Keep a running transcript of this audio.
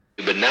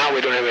Now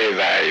we don't have any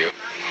value.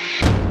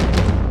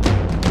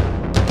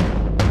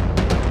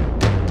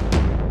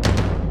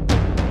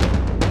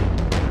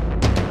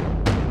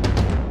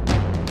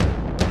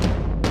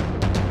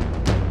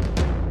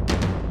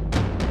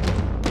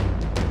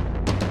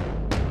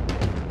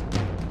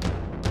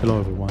 Hello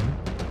everyone,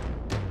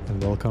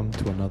 and welcome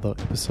to another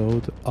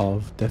episode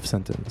of Death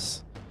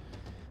Sentence.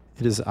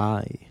 It is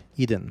I,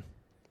 Eden.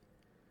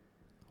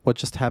 What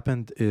just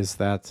happened is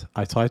that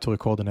I tried to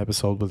record an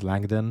episode with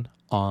Langdon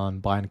on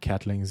Brian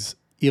Catling's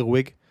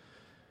Earwig,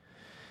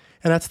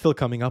 and that's still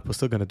coming up. We're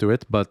still going to do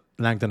it, but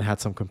Langdon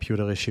had some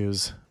computer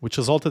issues, which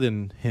resulted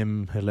in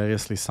him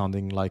hilariously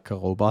sounding like a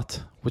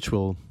robot, which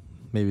will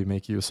maybe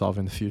make use of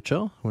in the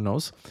future, who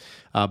knows.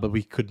 But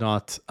we could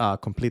not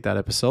complete that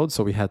episode,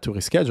 so we had to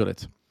reschedule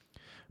it.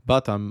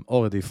 But I'm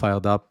already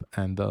fired up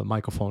and the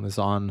microphone is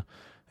on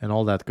and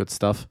all that good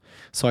stuff.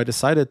 So I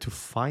decided to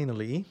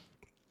finally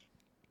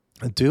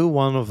do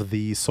one of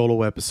the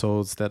solo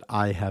episodes that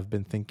I have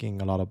been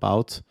thinking a lot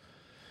about.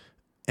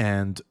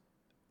 And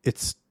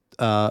it's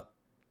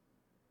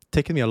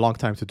taken me a long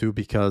time to do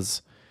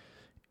because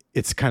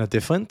it's kind of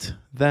different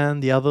than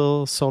the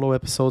other solo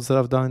episodes that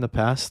I've done in the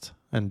past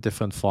and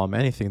different from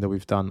anything that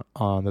we've done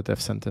on the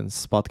Death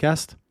Sentence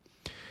podcast.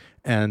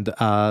 And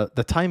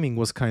the timing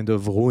was kind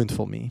of ruined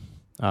for me.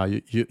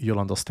 You'll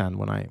understand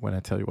when I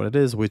tell you what it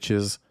is, which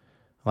is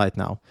right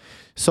now.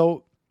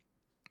 So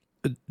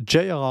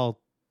J.R.R.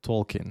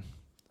 Tolkien,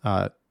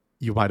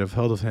 you might have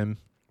heard of him,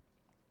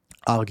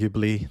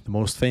 arguably the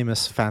most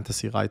famous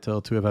fantasy writer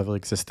to have ever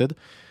existed.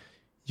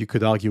 You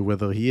could argue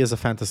whether he is a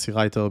fantasy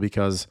writer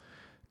because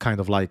kind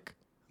of like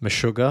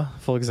Meshuggah,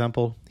 for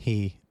example,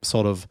 he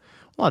sort of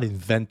not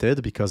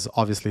invented, because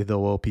obviously there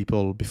were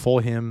people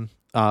before him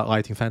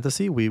writing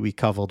fantasy. We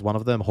covered one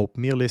of them, Hope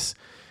Mirlis,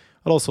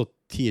 but also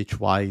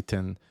T.H. White,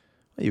 and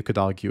you could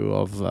argue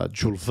of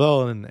Jules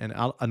Verne and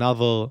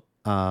another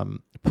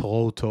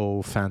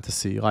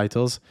proto-fantasy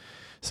writers.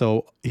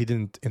 So he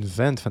didn't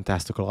invent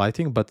fantastical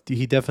writing, but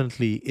he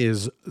definitely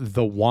is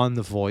the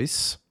one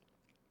voice,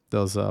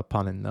 there's a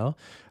pun in there,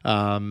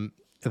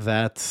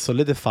 that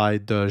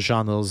solidified the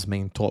genre's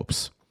main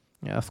tropes.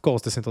 Yeah, of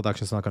course, this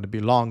introduction is not going to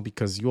be long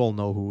because you all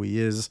know who he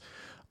is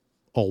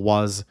or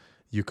was.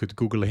 You could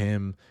Google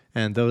him,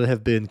 and there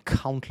have been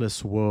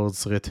countless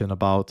words written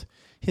about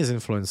his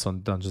influence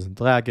on Dungeons and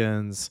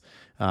Dragons.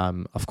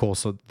 Of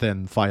course,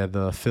 then via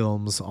the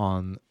films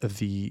on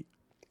the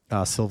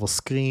silver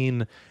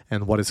screen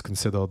and what is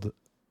considered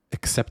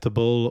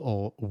acceptable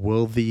or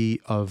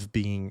worthy of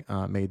being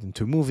made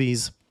into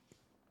movies.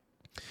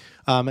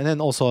 And then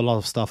also a lot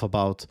of stuff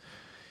about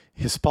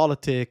his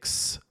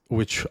politics,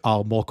 which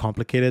are more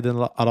complicated than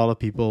a lot of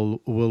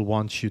people will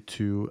want you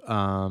to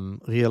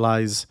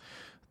realize.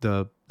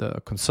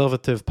 The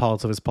conservative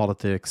parts of his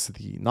politics,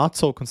 the not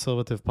so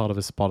conservative part of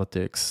his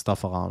politics,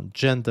 stuff around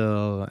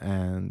gender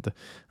and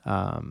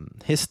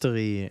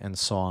history and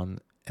so on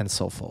and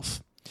so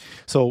forth.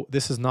 So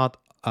this is not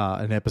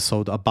an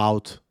episode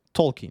about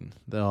Tolkien.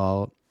 There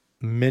are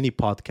many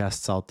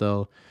podcasts out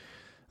there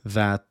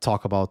that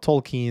talk about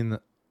Tolkien,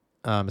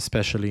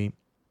 especially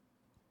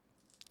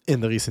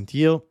in the recent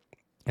year,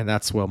 and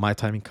that's where my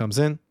timing comes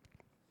in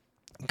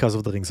because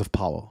of the Rings of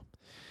Power.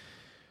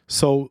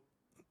 So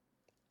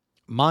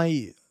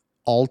my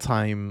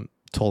all-time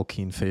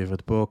Tolkien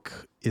favorite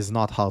book is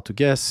not hard to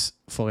guess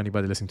for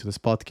anybody listening to this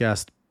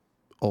podcast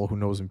or who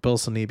knows me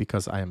personally,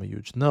 because I am a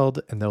huge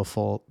nerd, and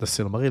therefore The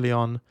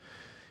Silmarillion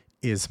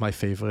is my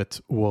favorite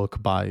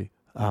work by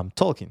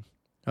Tolkien.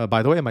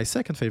 By the way, my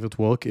second favorite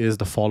work is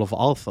The Fall of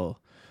Arthur,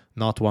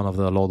 not one of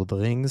the Lord of the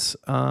Rings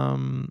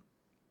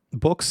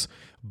books,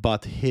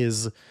 but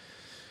his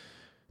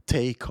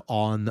take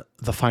on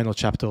the final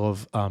chapter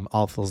of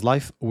Arthur's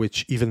life,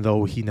 which, even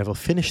though he never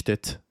finished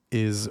it,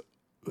 is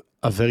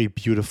a very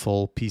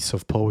beautiful piece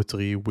of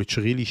poetry which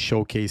really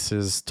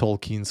showcases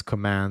Tolkien's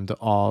command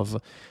of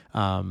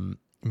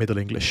Middle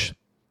English.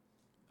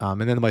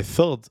 And then my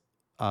third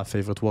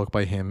favorite work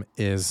by him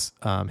is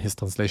his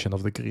translation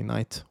of The Green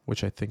Knight,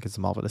 which I think is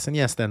marvelous. And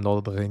yes, then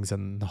Lord of the Rings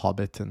and The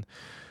Hobbit and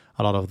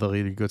a lot of the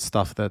really good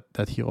stuff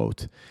that he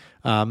wrote.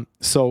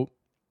 So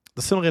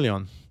The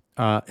Silmarillion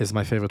is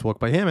my favorite work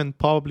by him, and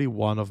probably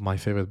one of my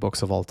favorite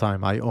books of all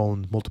time. I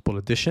own multiple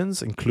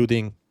editions,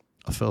 including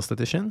a first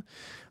edition,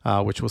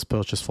 which was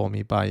purchased for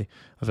me by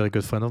a very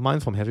good friend of mine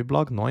from Heavy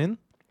Blog, Noyan,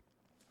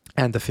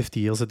 and the 50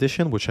 years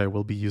edition, which I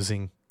will be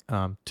using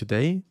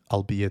today,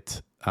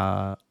 albeit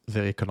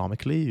very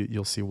economically.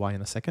 You'll see why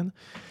in a second.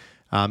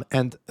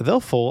 And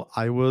therefore,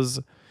 I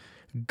was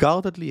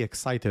guardedly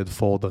excited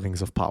for the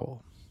Rings of Power.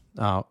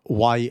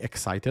 Why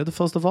excited,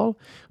 first of all?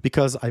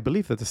 Because I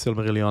believe that the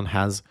Silmarillion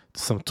has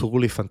some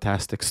truly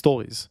fantastic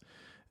stories,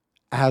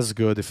 as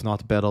good, if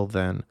not better,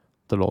 than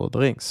the Lord of the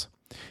Rings.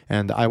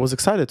 And I was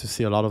excited to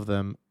see a lot of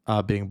them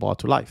being brought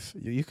to life.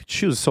 You could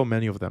choose so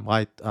many of them,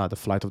 right? The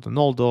Flight of the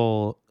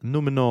Noldor,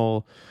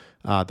 Numenor,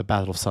 the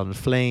Battle of Southern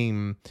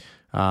Flame,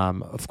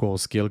 of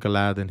course,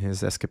 Gil-galad and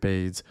his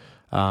escapades,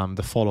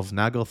 the Fall of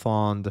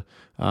Nagathond,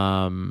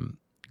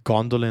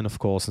 Gondolin, of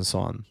course, and so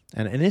on.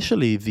 And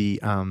initially, the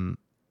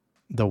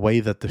the way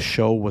that the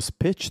show was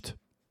pitched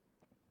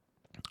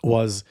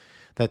was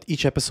that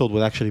each episode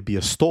would actually be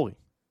a story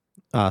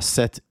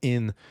set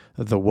in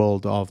the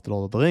world of The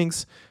Lord of the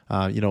Rings,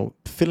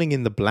 filling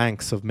in the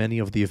blanks of many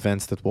of the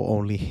events that were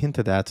only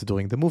hinted at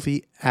during the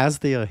movie as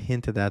they are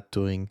hinted at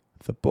during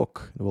the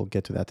book. We'll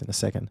get to that in a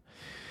second.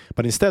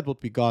 But instead,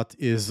 what we got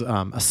is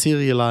a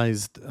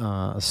serialized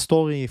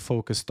story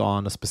focused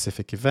on a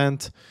specific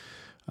event.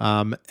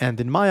 And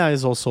in my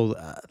eyes, also,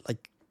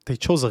 they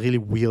chose a really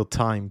weird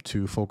time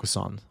to focus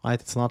on,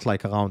 right? It's not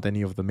like around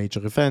any of the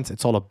major events.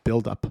 It's all a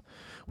build-up,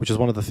 which is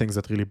one of the things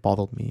that really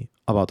bothered me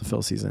about the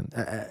first season.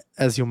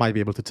 As you might be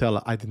able to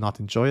tell, I did not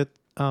enjoy it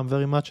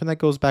very much. And that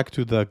goes back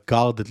to the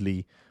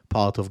guardedly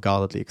part of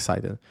Guardedly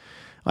Excited,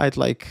 right?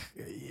 Like,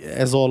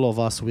 as all of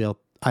us,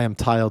 I am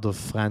tired of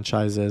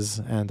franchises,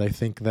 and I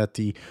think that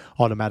the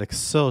automatic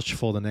search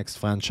for the next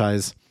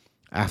franchise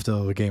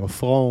after Game of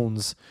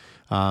Thrones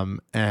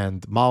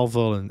and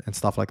Marvel and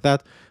stuff like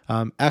that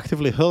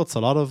actively hurts a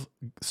lot of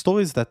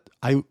stories that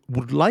I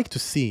would like to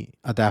see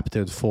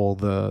adapted for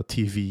the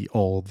TV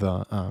or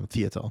the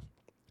theater.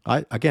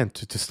 Again,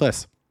 to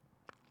stress,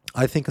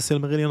 I think a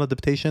Silmarillion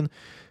adaptation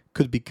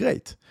could be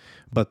great,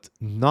 but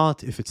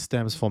not if it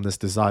stems from this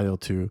desire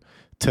to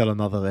tell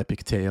another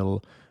epic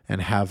tale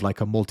and have like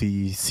a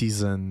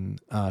multi-season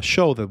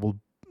show that will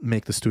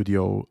make the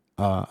studio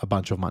a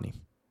bunch of money,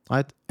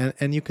 right?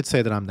 And you could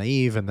say that I'm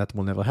naive and that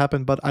will never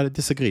happen, but I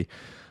disagree.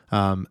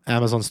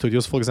 Amazon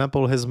Studios, for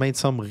example, has made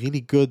some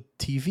really good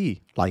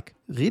TV, like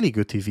really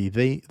good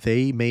TV.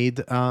 They made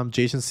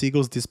Jason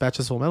Segel's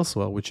Dispatches from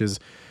Elsewhere, which is,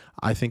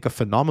 I think, a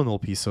phenomenal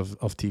piece of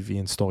TV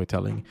and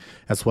storytelling,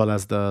 as well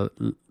as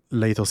the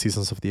later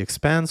seasons of The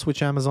Expanse,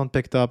 which Amazon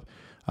picked up.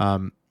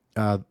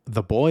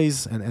 The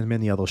Boys and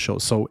many other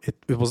shows. So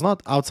it was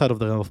not outside of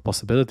the realm of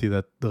possibility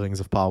that The Rings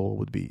of Power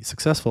would be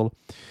successful,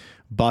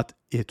 but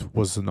it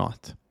was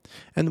not.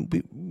 And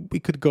we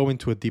could go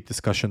into a deep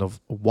discussion of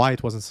why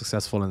it wasn't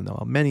successful, and there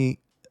are many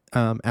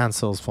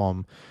answers,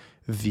 from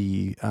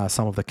the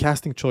some of the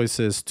casting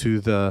choices to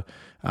the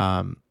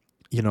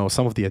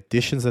some of the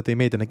additions that they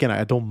made. And again,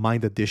 I don't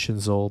mind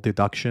additions or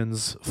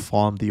deductions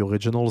from the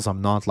originals.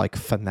 I'm not like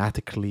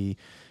fanatically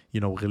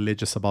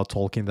religious about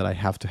Tolkien that I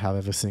have to have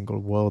every single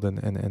word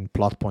and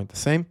plot point the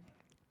same.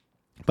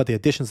 But the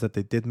additions that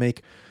they did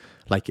make,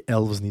 like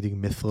elves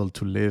needing Mithril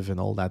to live and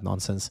all that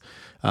nonsense,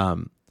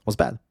 was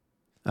bad.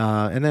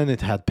 And then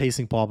it had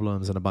pacing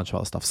problems and a bunch of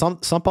other stuff.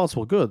 Some parts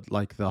were good,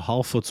 like the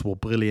Harfoots were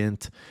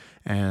brilliant,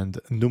 and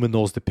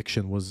Numenor's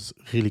depiction was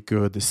really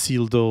good.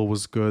 Isildur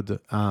was good,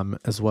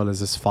 as well as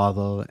his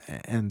father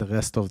and the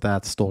rest of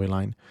that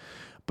storyline.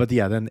 But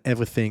yeah, then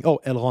everything... Oh,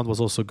 Elrond was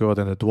also good,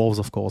 and the dwarves,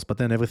 of course. But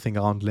then everything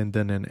around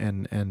Lindon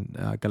and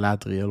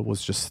Galadriel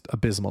was just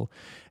abysmal.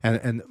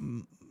 And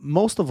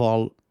most of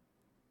all,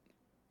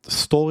 the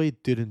story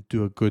didn't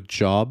do a good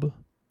job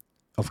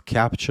of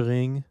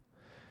capturing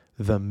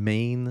the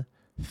main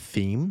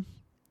theme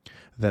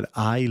that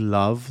I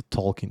love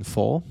Tolkien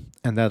for,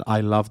 and that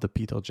I love the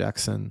Peter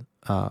Jackson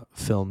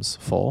films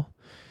for.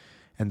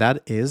 And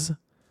that is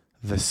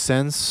the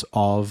sense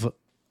of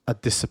a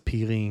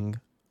disappearing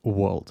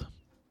world.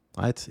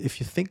 Right? If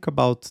you think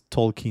about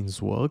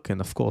Tolkien's work, and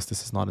of course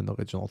this is not an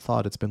original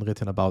thought, it's been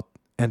written about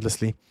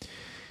endlessly,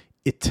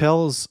 it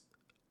tells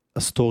a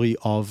story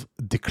of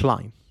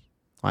decline.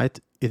 Right?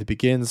 It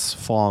begins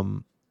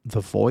from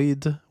the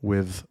void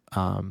with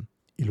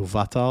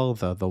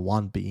Ilúvatar, the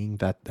one being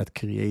that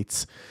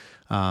creates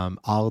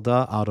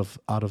Arda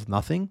out of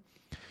nothing,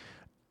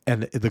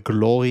 and the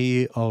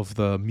glory of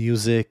the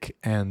music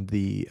and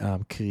the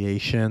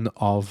creation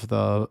of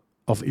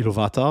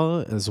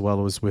Ilúvatar, as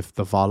well as with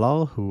the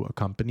Valar who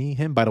accompany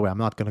him. By the way, I'm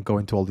not going to go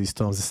into all these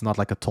terms. It's not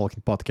like a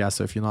Tolkien podcast,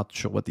 so if you're not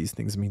sure what these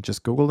things mean,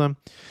 just Google them.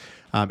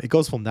 It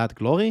goes from that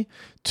glory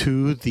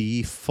to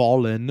the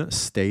fallen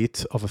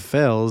state of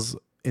affairs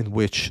in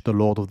which the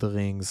Lord of the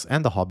Rings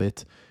and the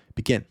Hobbit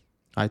begin.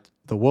 Right?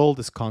 The world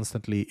is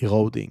constantly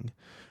eroding,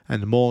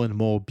 and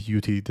more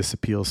beauty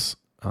disappears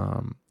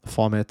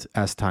from it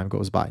as time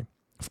goes by.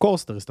 Of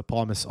course, there is the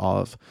promise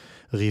of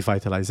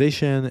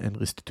revitalization and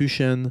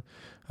restitution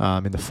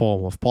in the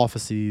form of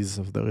prophecies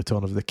of the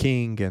return of the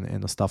king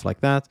and stuff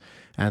like that,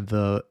 and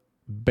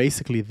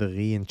basically the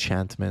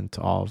re-enchantment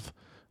of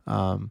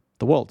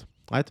the world.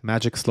 Right?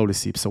 Magic slowly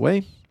seeps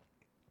away,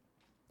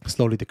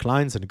 slowly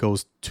declines, and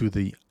goes to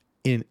the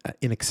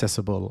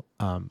inaccessible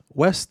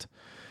west,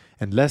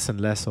 and less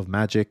of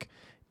magic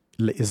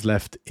is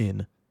left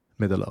in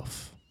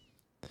Middle-earth.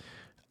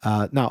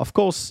 Now, of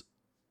course,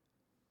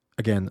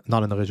 again,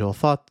 not an original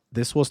thought,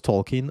 this was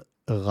Tolkien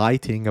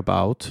writing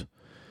about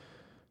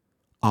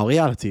our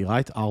reality,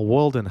 right? Our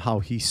world and how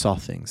he saw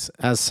things,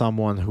 as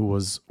someone who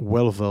was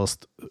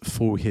well-versed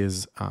through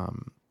his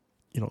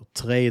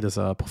trade as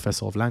a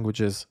professor of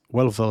languages,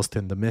 well-versed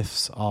in the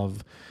myths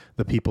of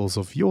the peoples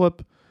of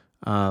Europe.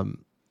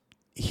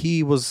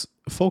 He was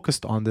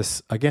focused on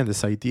this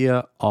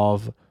idea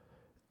of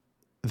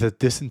the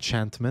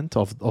disenchantment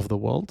of the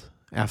world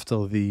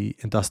after the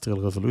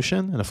Industrial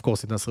Revolution. And of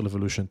course, the Industrial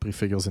Revolution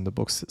prefigures in the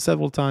books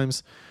several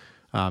times.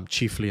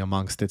 chiefly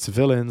amongst its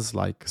villains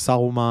like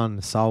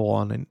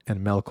Sauron,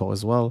 and Melkor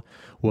as well,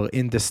 were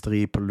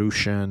industry,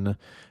 pollution,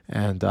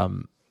 and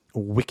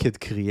wicked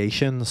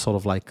creation, sort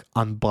of like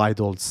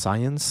unbridled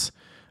science,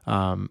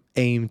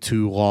 aim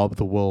to rob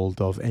the world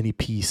of any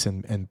peace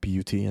and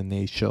beauty and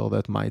nature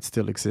that might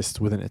still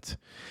exist within it.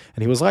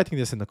 And he was writing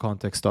this in the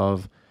context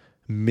of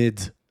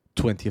mid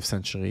 20th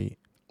century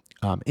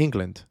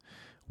England,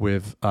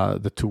 with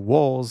the two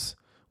wars,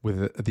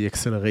 with the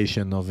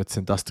acceleration of its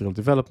industrial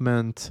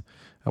development,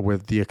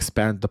 with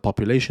the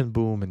population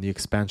boom and the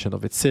expansion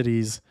of its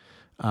cities,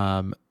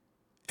 and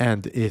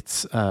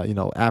its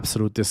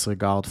absolute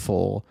disregard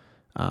for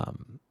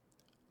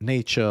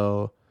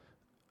nature,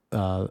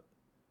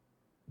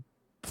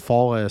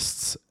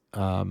 forests,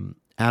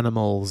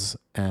 animals,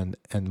 and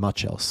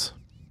much else.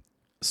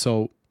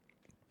 So,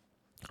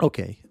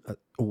 okay,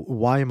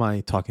 why am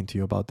I talking to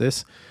you about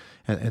this,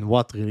 and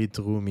what really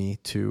drew me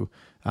to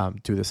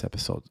do this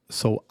episode?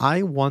 So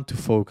I want to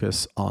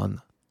focus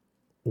on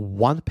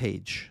one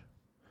page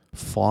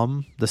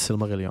from the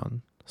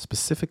Silmarillion,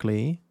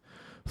 specifically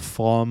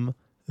from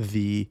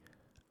the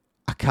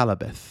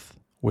Akallabeth,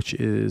 which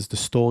is the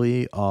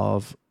story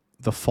of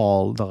the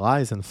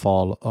rise and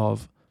fall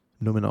of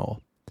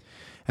Numenor.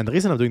 And the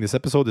reason I'm doing this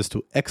episode is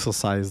to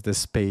exercise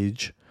this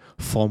page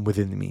from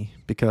within me,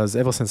 because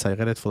ever since I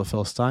read it for the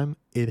first time,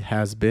 it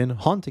has been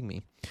haunting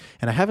me.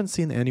 And I haven't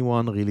seen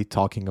anyone really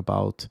talking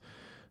about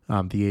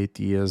the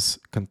ideas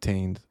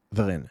contained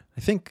therein.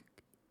 I think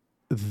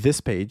this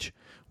page,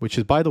 which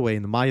is, by the way,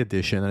 in my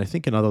edition, and I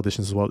think in other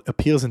editions as well,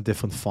 appears in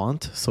different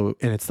font. So,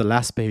 and it's the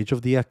last page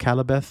of the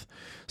Akallabeth.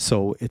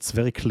 So it's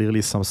very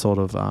clearly some sort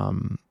of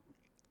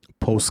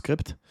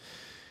postscript.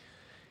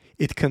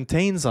 It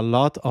contains a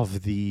lot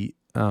of the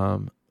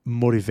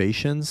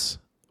motivations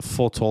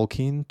for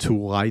Tolkien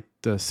to write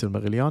the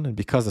Silmarillion. And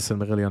because the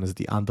Silmarillion is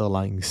the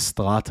underlying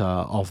strata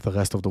of the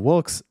rest of the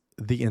works,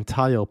 the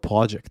entire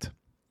project.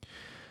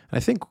 And I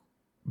think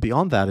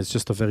beyond that, it's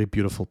just a very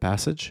beautiful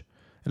passage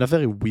and a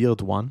very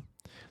weird one.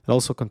 It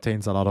also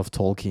contains a lot of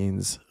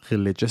Tolkien's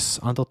religious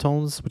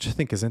undertones, which I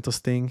think is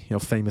interesting.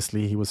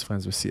 Famously, he was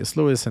friends with C.S.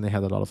 Lewis, and they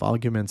had a lot of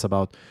arguments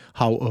about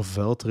how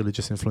overt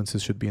religious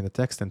influences should be in the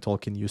text. And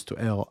Tolkien used to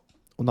err, well,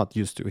 not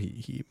used to,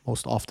 he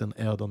most often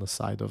erred on the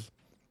side of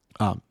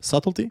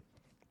subtlety.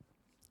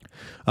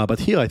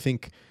 But here, I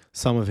think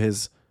some of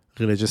his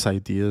religious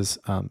ideas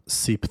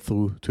seep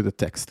through to the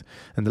text.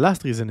 And the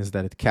last reason is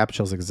that it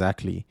captures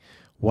exactly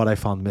what I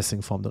found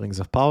missing from the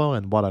Rings of Power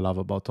and what I love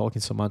about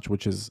Tolkien so much,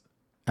 which is,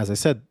 as I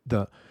said,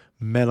 the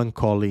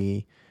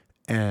melancholy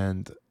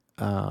and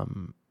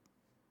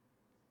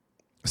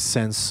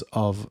sense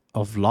of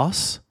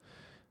loss.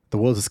 The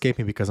words escape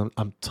me because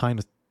I'm trying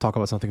to talk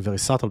about something very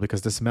subtle,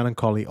 because this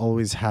melancholy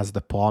always has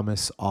the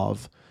promise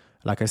of,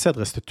 like I said,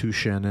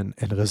 restitution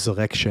and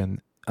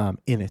resurrection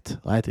in it,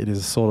 right? It is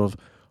a sort of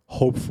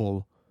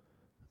hopeful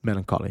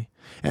melancholy.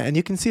 And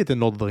you can see it in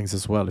Lord of the Rings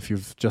as well, if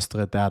you've just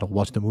read that or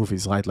watched the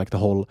movies, right? Like the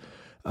whole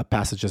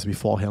passages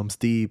before Helm's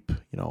Deep,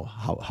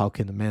 how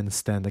can men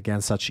stand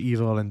against such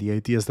evil, and the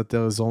idea that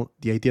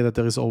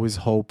there is always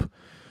hope,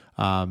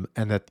 and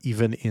that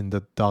even in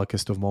the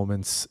darkest of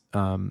moments,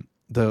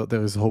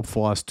 there is hope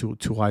for us to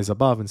rise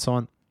above, and so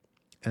on.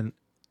 And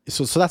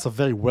so that's a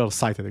very well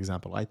cited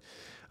example, right?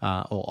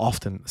 Or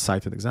often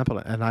cited example.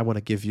 And I want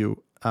to give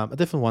you a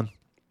different one.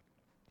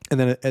 And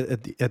then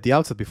at the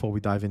outset, before we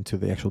dive into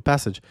the actual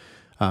passage,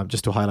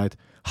 just to highlight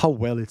how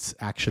well it's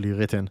actually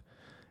written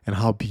and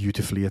how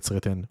beautifully it's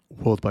written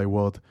word by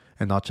word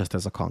and not just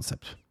as a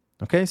concept.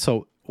 Okay,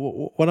 so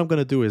what I'm going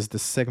to do is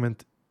this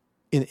segment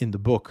in the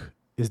book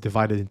is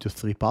divided into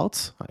 3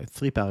 parts,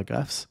 3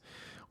 paragraphs,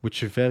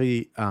 which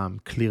very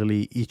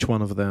clearly each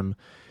one of them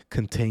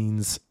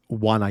contains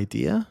one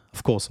idea,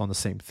 of course on the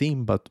same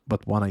theme, but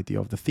one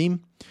idea of the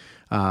theme.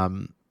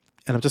 And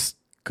I'm just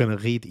going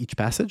to read each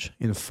passage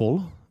in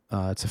full.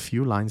 It's a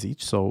few lines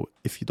each, so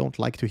if you don't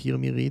like to hear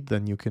me read,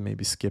 then you can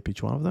maybe skip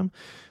each one of them.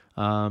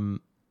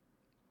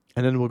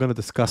 And then we're going to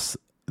discuss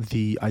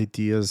the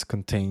ideas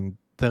contained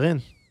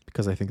therein,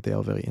 because I think they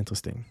are very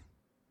interesting.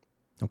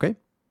 Okay?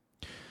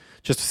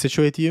 Just to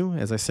situate you,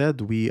 as I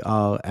said, we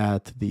are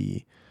at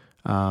the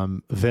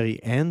very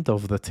end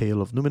of the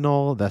tale of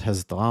Numenor that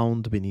has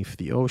drowned beneath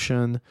the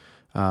ocean.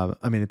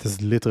 It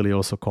is literally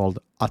also called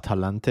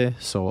Atalante,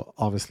 so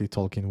obviously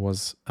Tolkien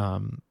was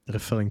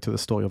referring to the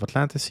story of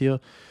Atlantis here.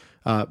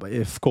 But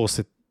of course,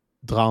 it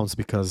drowns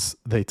because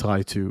they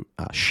try to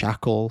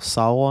shackle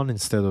Sauron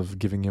instead of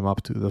giving him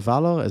up to the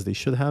Valar, as they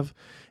should have,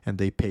 and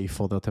they pay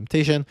for their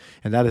temptation.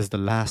 And that is the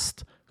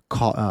last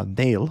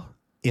nail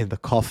in the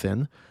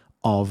coffin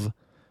of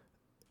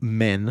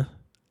men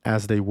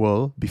as they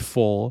were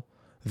before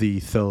the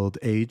Third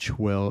Age,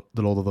 where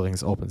the Lord of the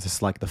Rings opens.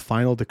 It's like the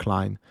final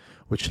decline,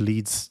 which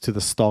leads to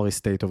the starry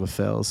state of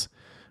affairs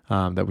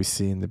that we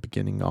see in the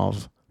beginning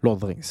of Lord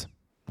of the Rings.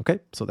 Okay,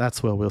 so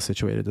that's where we're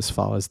situated as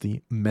far as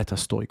the meta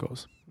story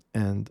goes.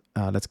 And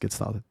let's get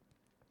started.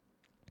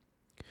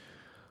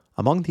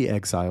 Among the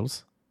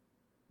exiles,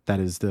 that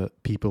is the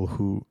people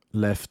who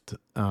left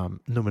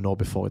Numenor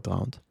before it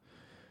drowned,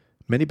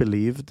 Many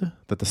believed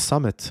that the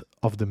summit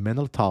of the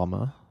Menel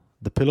Tarma,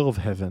 the pillar of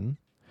heaven,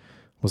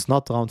 was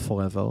not drowned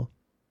forever,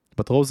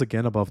 but rose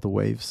again above the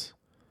waves,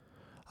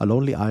 a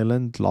lonely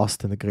island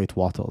lost in the great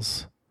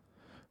waters.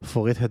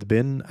 For it had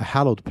been a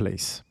hallowed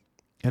place,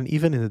 and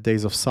even in the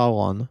days of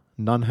Sauron,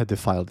 none had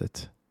defiled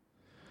it.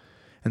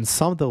 And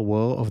some there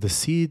were of the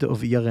seed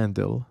of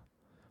Earendil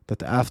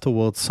that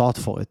afterward sought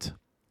for it,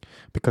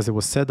 because it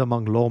was said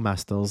among lore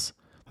masters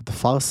that the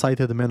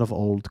far-sighted men of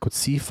old could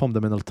see from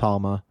the Menel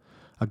Tarma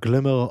a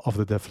glimmer of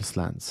the Deathless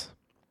Lands.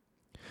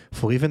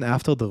 For even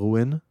after the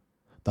ruin,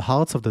 the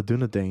hearts of the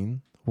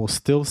Dunedain were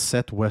still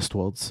set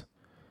westwards,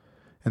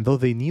 and though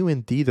they knew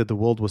indeed that the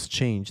world was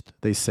changed,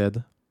 they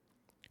said,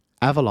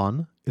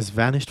 Avalon is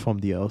vanished from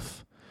the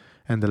earth,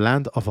 and the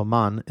land of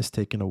Aman is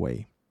taken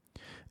away.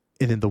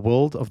 And in the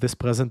world of this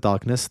present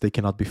darkness they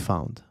cannot be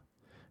found.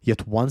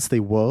 Yet once they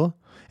were,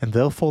 and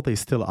therefore they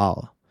still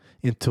are,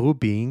 in true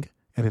being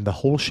and in the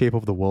whole shape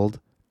of the world,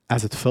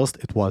 as at first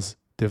it was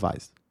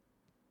devised.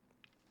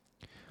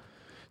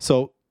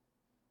 So,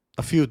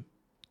 a few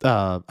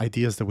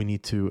ideas that we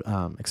need to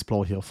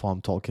explore here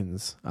from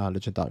Tolkien's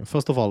Legendarium.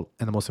 First of all,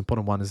 and the most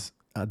important one is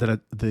the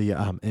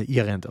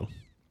Earendil.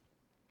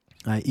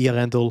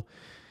 Earendil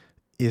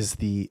is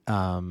the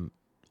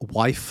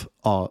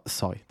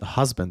the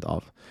husband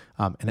of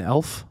an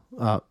elf,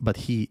 but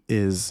he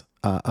is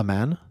a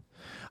man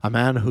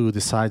who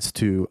decides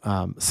to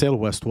sail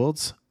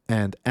westwards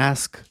and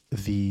ask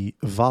the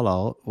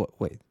Valar.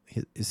 Wait,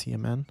 is he a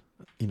man?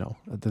 You know,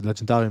 the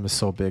Legendarium is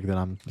so big that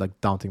I'm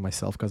like doubting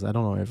myself because I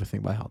don't know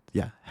everything by heart.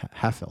 Yeah,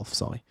 half elf.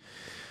 Sorry.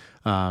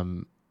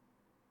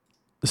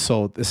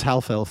 So this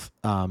half elf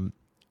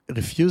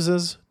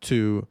refuses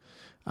to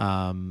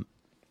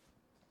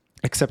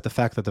accept the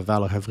fact that the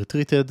Valar have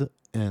retreated,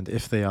 and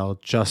if they are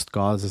just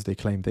gods as they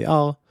claim they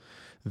are,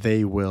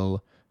 they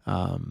will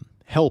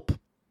help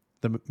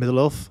the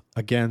Middle-earth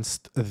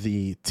against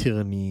the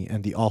tyranny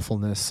and the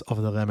awfulness of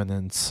the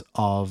remnants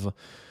of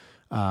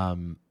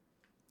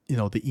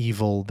the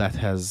evil that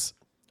has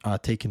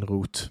taken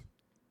root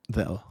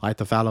there. Right,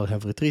 the Valar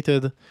have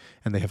retreated,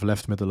 and they have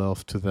left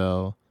Middle-earth to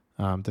their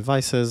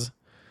devices,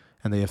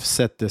 and they have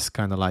set this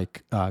kind of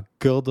like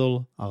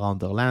girdle around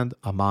their land,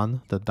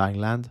 Aman, the dying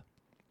land.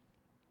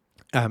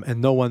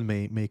 And no one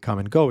may come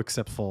and go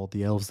except for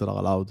the elves that are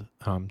allowed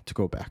to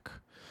go back.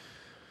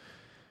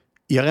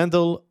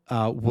 Earendil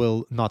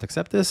will not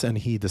accept this, and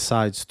he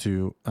decides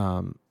to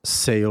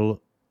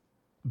sail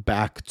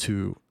back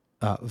to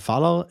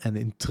Valar and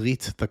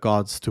entreat the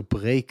gods to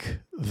break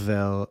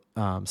their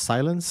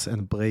silence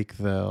and break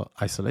their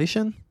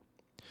isolation,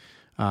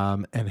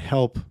 and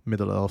help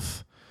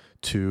Middle-earth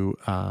to,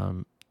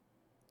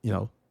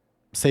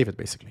 save it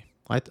basically,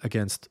 right,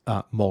 against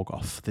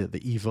Morgoth,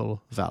 the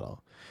evil Valar.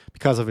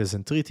 Because of his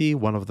entreaty,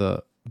 one of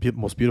the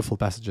most beautiful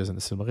passages in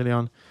the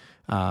Silmarillion,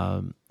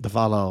 the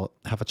Valar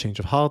have a change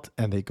of heart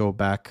and they go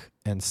back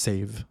and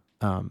save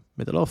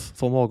Middle-earth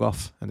for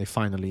Morgoth, and they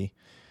finally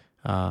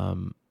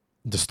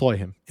destroy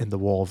him in the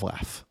War of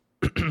Wrath.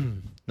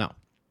 Now,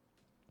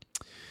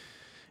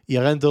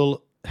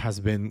 Earendil has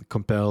been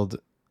compared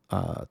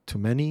by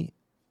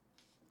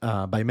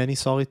many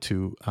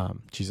to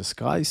Jesus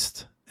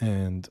Christ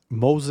and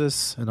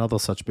Moses and other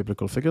such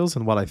biblical figures.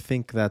 And while I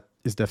think that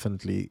is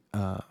definitely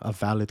a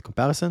valid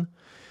comparison,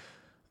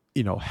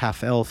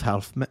 half elf,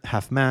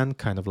 half man,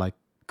 kind of like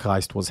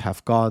Christ was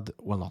half God.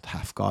 Well, not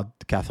half God.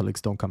 The Catholics,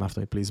 don't come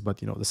after me, please. But,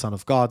 the Son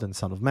of God and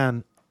Son of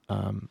Man.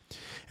 And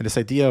this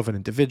idea of an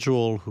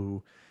individual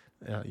who,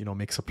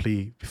 makes a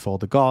plea before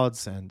the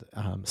gods and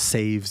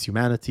saves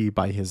humanity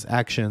by his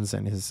actions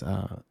and his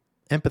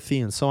empathy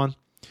and so on.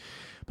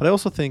 But I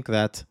also think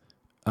that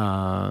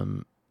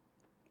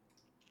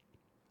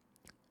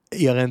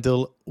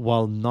Earendil,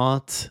 while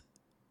not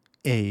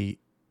a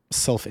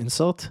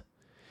self-insert,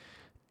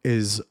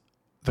 is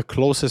the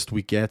closest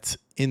we get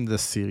in the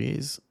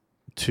series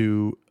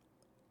to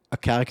a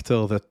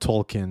character that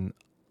Tolkien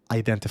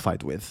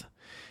identified with.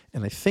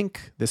 And I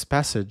think this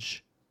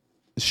passage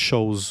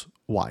shows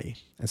why.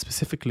 And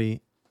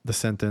specifically, the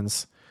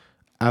sentence,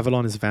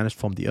 Avalon is vanished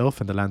from the earth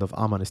and the land of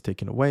Aman is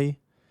taken away,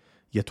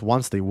 yet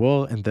once they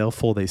were and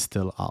therefore they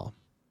still are.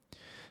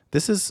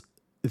 This is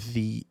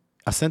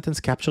a sentence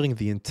capturing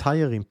the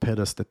entire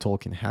impetus that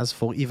Tolkien has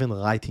for even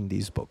writing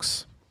these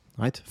books.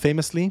 Right?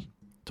 Famously,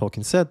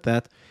 Tolkien said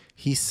that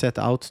he set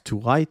out to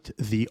write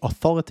the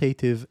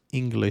authoritative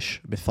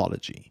English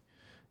mythology.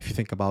 If you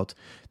think about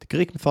the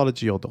Greek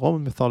mythology or the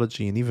Roman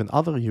mythology and even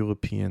other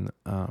European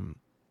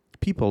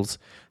peoples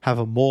have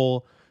a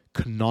more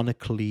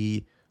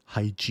canonically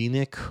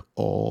hygienic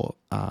or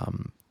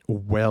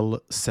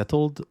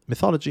well-settled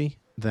mythology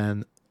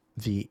than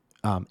the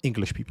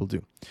English people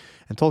do.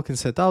 And Tolkien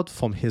set out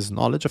from his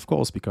knowledge, of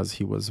course, because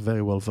he was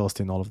very well versed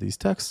in all of these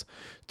texts,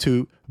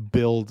 to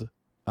build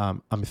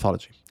a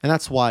mythology. And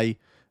that's why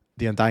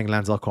the Undying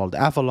Lands are called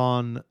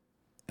Avalon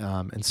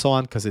and so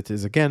on, because it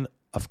is, again,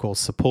 of course,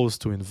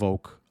 supposed to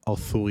invoke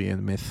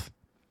Arthurian myth.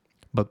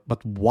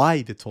 But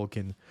why did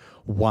Tolkien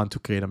want to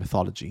create a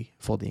mythology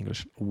for the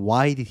English?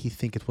 Why did he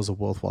think it was a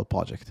worthwhile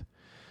project?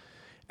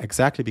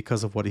 exactly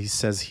because of what he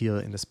says here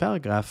in this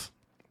paragraph,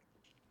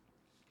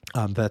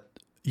 that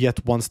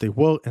yet once they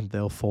were and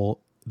therefore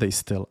they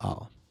still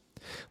are.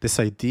 This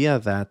idea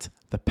that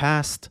the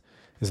past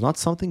is not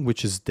something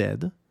which is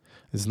dead,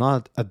 is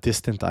not a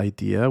distant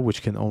idea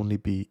which can only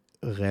be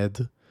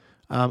read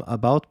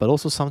about, but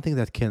also something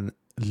that can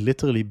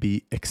literally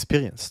be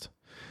experienced.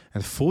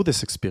 And through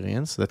this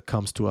experience that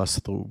comes to us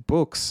through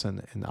books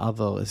and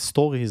other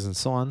stories and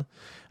so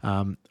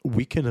on,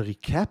 we can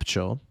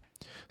recapture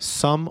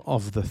some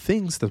of the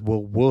things that were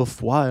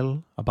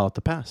worthwhile about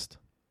the past,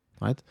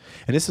 right?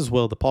 And this is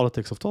where the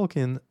politics of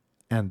Tolkien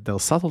and their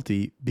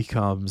subtlety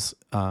becomes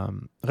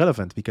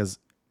relevant, because,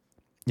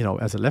 you know,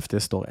 as a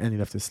leftist or any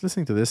leftist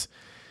listening to this,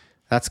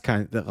 that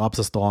rubs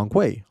us the wrong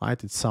way,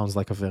 right? It sounds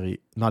like a very,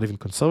 not even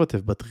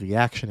conservative, but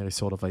reactionary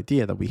sort of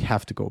idea that we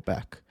have to go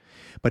back.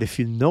 But if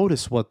you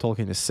notice what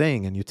Tolkien is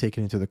saying and you take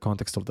it into the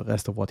context of the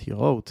rest of what he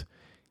wrote,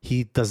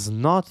 he does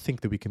not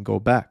think that we can go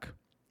back.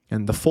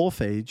 And the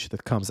fourth age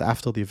that comes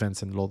after the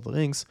events in Lord of the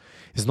Rings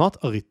is not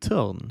a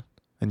return.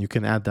 And you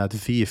can add that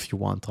V if you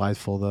want, right,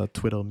 for the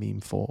Twitter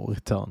meme for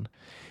return.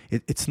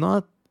 It's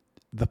not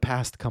the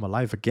past come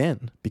alive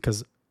again,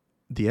 because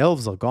the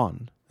elves are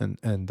gone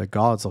and the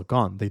gods are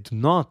gone. They do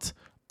not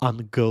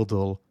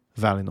ungirdle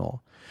Valinor.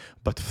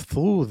 But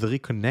through the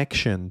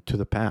reconnection to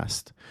the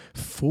past,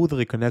 through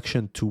the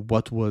reconnection to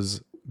what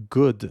was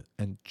good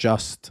and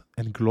just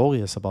and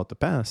glorious about the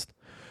past,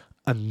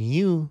 a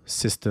new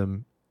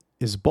system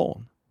is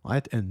born,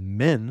 right? And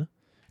men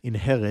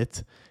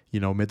inherit,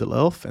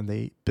 Middle-earth, and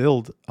they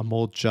build a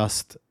more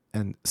just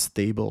and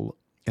stable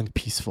and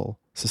peaceful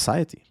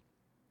society.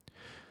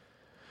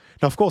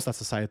 Now, of course, that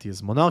society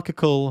is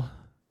monarchical,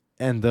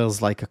 and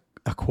there's like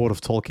a quote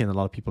of Tolkien. A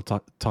lot of people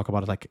talk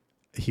about it like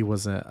he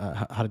was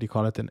how did he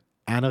call it? An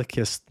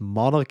anarchist,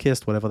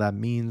 monarchist, whatever that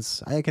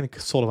means. I can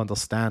sort of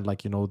understand,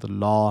 like, the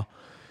law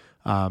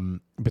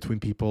between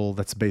people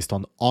that's based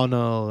on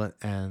honor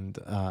and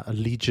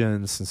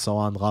allegiance and so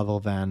on, rather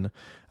than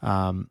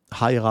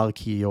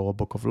hierarchy or a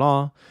book of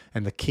law.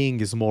 And the king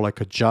is more like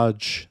a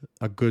judge,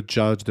 a good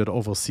judge that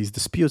oversees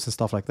disputes and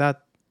stuff like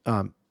that.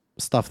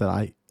 Stuff that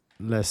I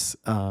less,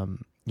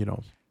 I'm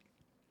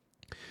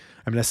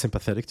less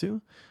sympathetic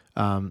to.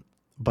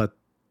 But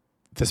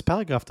this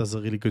paragraph does a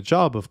really good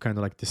job of kind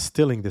of like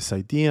distilling this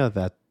idea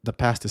that the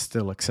past is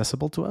still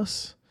accessible to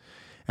us,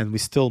 and we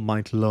still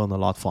might learn a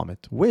lot from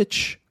it,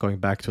 which, going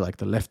back to like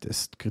the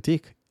leftist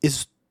critique,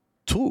 is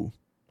true.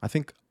 I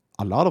think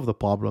a lot of the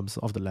problems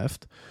of the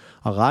left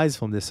arise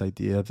from this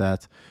idea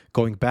that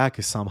going back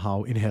is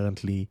somehow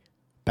inherently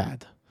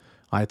bad,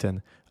 right?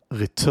 And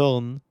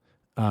return,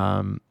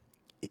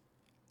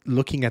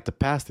 looking at the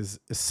past is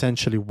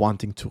essentially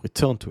wanting to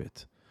return to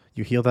it.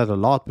 You hear that a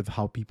lot with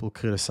how people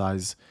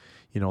criticize,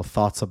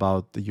 thoughts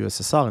about the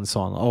USSR and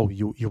so on. Oh,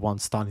 you want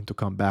Stalin to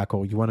come back,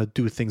 or you want to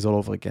do things all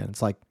over again.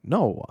 It's like,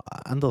 no,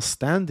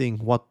 understanding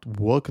what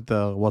worked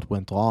there, what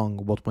went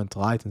wrong, what went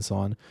right, and so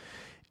on,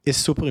 is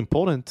super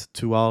important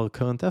to our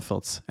current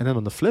efforts. And then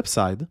on the flip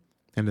side,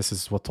 and this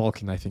is what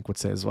Tolkien, I think, would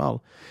say as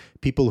well,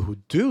 people who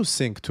do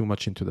sink too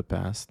much into the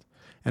past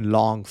and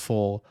long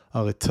for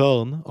a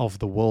return of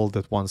the world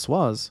that once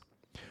was,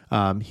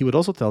 he would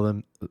also tell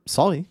them,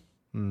 sorry,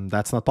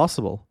 that's not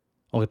possible.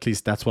 Or at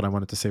least that's what I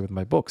wanted to say with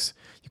my books.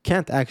 You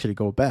can't actually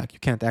go back. You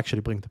can't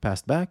actually bring the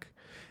past back.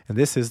 And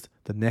this is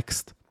the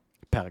next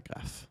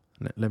paragraph.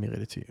 Let me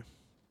read it to you.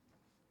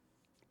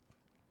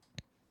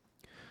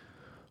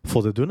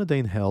 For the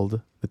Dunedain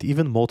held that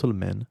even mortal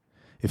men,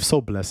 if so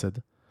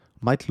blessed,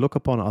 might look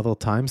upon other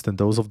times than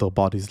those of their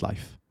body's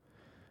life.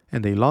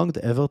 And they longed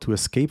ever to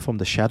escape from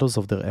the shadows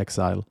of their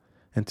exile,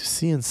 and to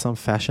see in some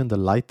fashion the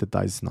light that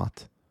dies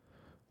not.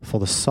 For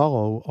the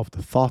sorrow of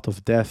the thought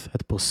of death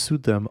had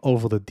pursued them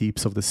over the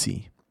deeps of the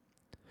sea.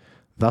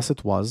 Thus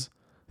it was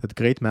that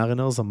great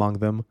mariners among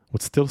them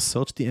would still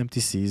search the empty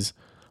seas,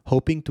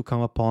 hoping to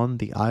come upon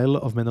the Isle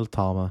of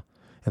Meneltarma,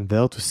 and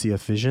there to see a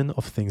vision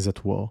of things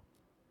that were.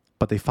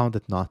 But they found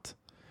it not.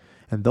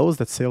 And those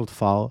that sailed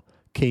far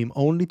came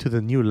only to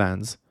the new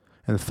lands,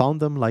 and found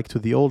them like to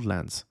the old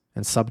lands,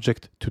 and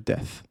subject to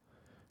death.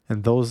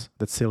 And those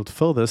that sailed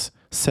furthest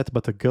set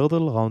but a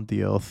girdle round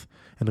the earth,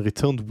 and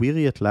returned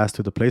weary at last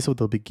to the place of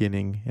their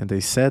beginning, and they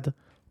said,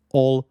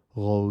 all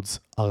roads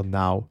are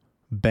now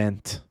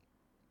bent.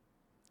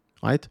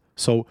 Right?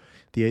 So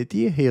the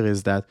idea here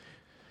is that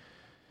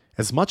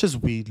as much as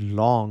we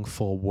long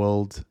for a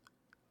world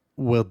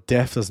where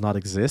death does not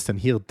exist, and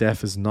here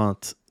death is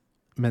not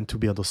meant to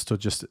be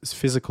understood just as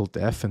physical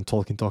death, and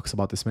Tolkien talks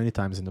about this many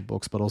times in the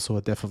books, but also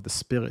a death of the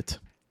spirit.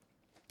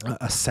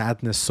 A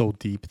sadness so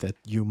deep that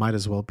you might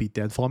as well be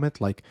dead from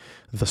it, like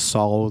the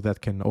sorrow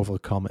that can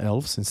overcome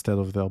elves instead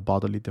of their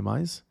bodily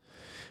demise.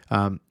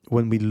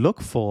 When we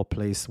look for a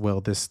place where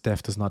this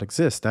death does not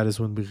exist, that is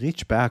when we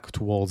reach back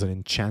towards an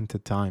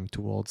enchanted time,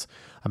 towards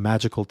a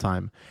magical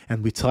time,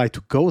 and we try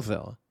to go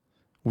there.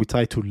 We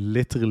try to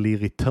literally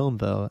return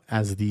there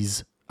as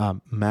these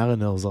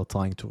mariners are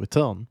trying to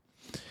return.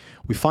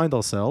 We find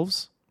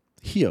ourselves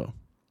here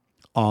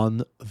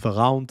on the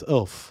round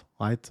earth.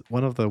 Right?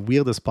 One of the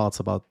weirdest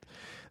parts about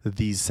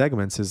these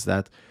segments is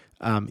that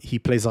he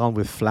plays around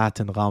with flat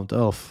and round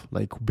Earth.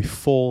 Like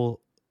before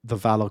the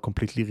Valar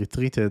completely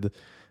retreated,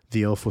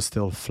 the Earth was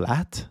still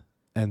flat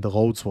and the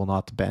roads were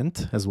not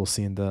bent, as we'll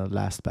see in the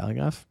last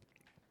paragraph.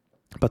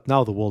 But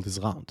now the world is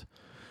round.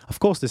 Of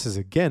course, this is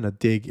again a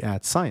dig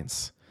at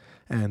science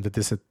and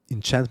this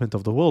enchantment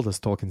of the world, as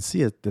Tolkien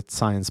sees it, that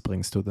science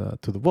brings to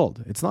the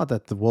world. It's not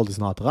that the world is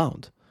not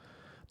round.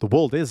 The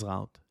world is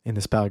round in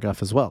this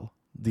paragraph as well.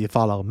 The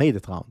Valar made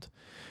it round.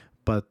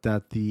 But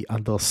that the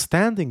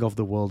understanding of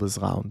the world is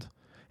round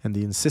and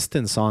the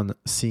insistence on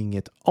seeing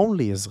it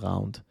only as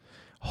round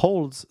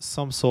holds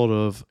some sort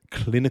of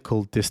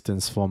clinical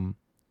distance from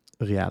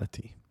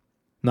reality.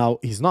 Now,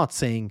 he's not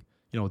saying,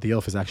 the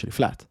earth is actually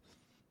flat.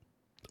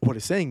 What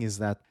he's saying is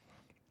that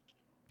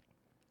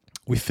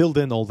we filled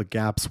in all the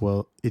gaps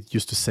where it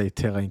used to say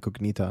terra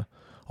incognita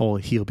or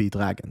here be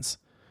dragons.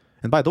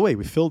 And by the way,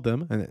 we filled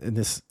them, and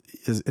this,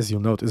 as you'll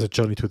note, is a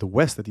journey to the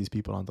west that these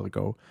people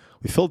undergo.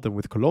 We filled them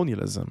with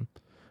colonialism,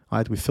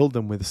 right? We filled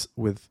them with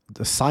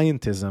the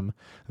scientism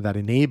that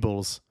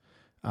enables,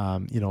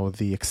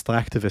 the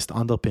extractivist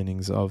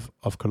underpinnings of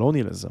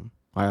colonialism.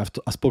 I've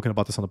spoken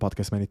about this on the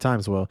podcast many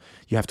times, where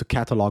you have to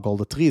catalog all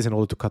the trees in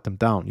order to cut them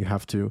down. You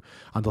have to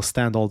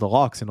understand all the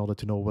rocks in order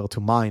to know where to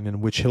mine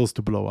and which hills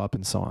to blow up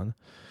and so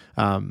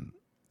on.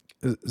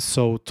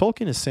 So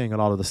Tolkien is saying a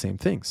lot of the same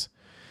things.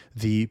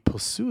 The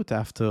pursuit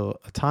after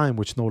a time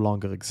which no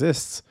longer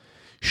exists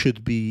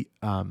should be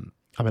a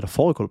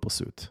metaphorical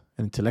pursuit,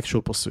 an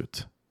intellectual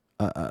pursuit,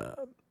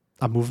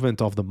 a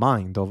movement of the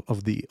mind,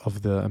 of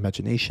the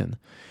imagination,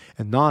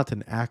 and not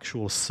an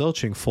actual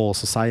searching for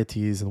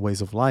societies and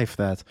ways of life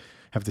that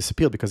have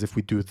disappeared. Because if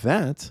we do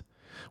that,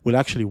 we'll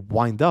actually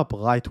wind up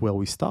right where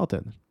we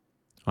started,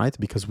 right?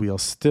 Because we are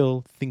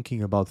still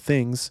thinking about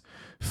things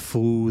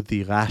through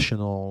the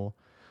rational,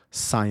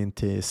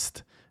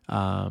 scientist,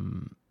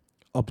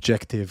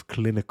 objective,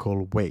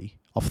 clinical way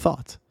of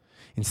thought.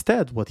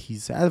 Instead, what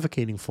he's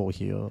advocating for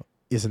here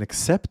is an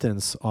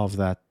acceptance of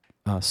that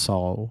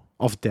sorrow,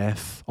 of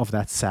death, of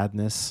that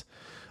sadness,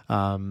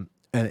 and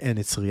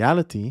its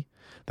reality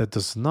that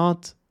does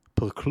not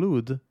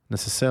preclude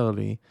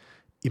necessarily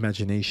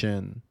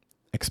imagination,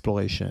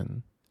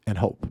 exploration, and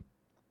hope.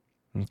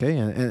 Okay,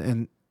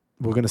 and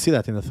we're going to see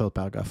that in the third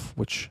paragraph,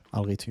 which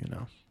I'll read to you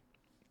now.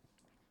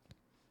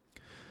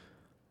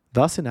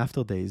 Thus in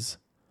after days,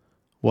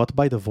 what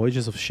by the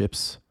voyages of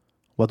ships,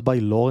 what by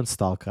lore and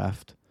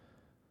starcraft,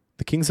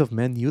 the kings of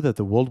men knew that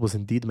the world was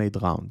indeed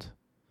made round.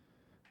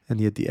 And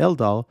yet the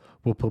Eldar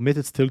were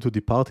permitted still to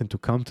depart and to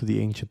come to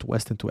the ancient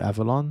west and to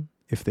Avalon,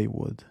 if they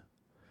would.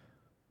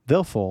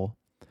 Therefore,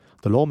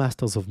 the lore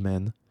masters of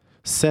men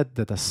said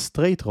that a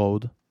straight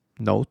road,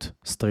 note,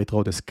 straight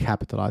road is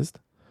capitalized,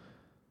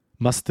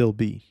 must still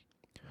be,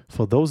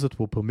 for those that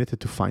were permitted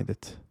to find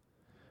it.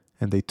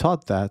 And they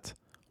taught that,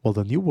 while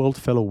the new world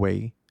fell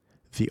away,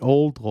 the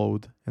old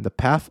road and the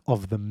path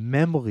of the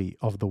memory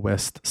of the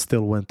West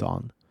still went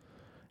on,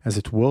 as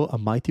it were a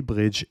mighty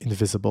bridge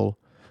invisible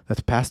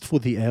that passed through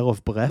the air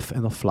of breath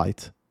and of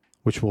flight,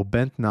 which were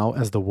bent now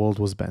as the world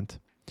was bent,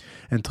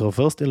 and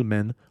traversed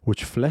Ilmen,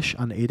 which flesh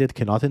unaided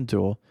cannot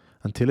endure,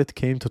 until it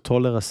came to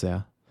Tol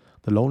Eressëa,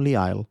 the lonely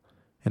isle,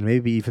 and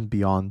maybe even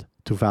beyond,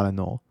 to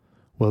Valinor,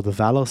 where the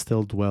Valar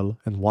still dwell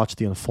and watch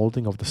the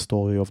unfolding of the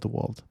story of the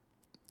world.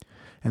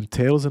 And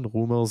tales and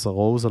rumors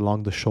arose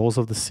along the shores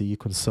of the sea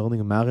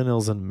concerning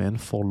mariners and men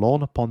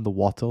forlorn upon the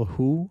water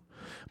who,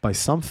 by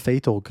some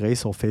fate or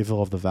grace or favor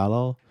of the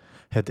Valar,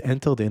 had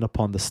entered in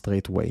upon the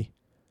straight way,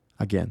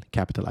 again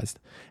capitalized,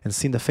 and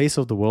seen the face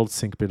of the world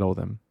sink below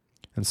them,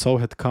 and so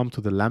had come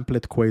to the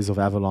lamplit quays of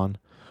Avalon,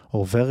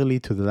 or verily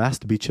to the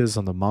last beaches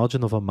on the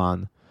margin of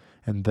Aman,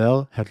 and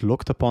there had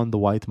looked upon the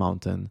white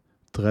mountain,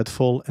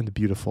 dreadful and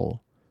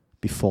beautiful,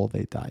 before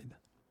they died.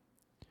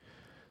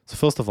 So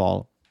first of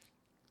all,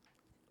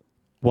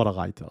 what a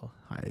writer.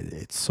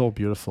 It's so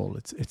beautiful,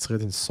 it's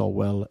written so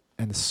well,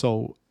 and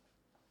so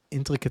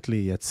intricately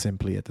yet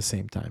simply at the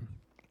same time.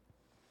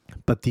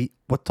 But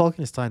what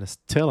Tolkien is trying to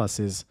tell us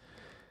is,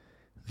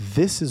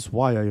 this is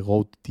why I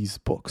wrote these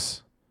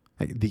books.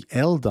 Like the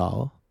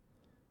Eldar,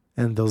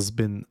 and there's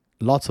been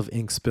lots of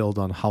ink spilled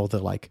on how they're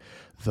like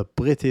the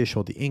British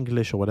or the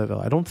English or whatever.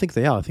 I don't think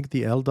they are. I think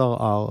the Eldar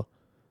are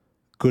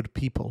good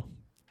people,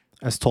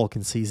 as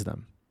Tolkien sees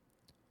them.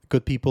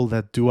 Good people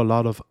that do a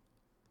lot of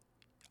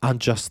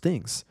unjust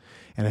things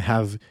and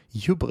have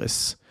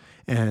hubris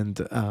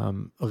and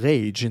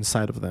rage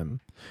inside of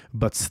them,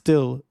 but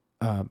still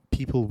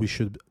people we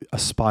should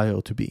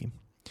aspire to be.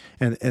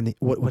 And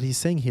what he's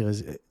saying here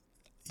is,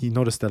 you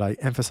notice that I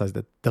emphasize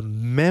that the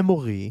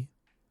memory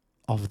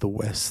of the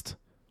West,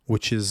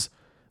 which is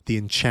the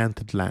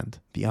enchanted land,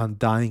 the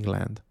undying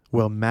land,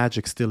 where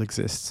magic still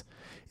exists,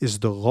 is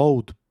the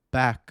road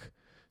back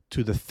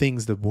to the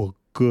things that were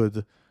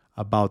good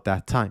about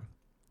that time.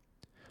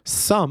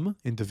 Some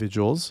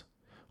individuals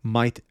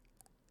might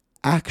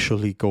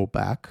actually go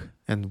back,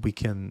 and we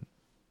can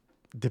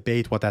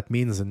debate what that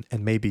means and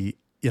maybe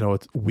a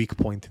weak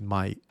point in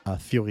my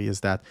theory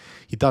is that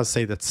he does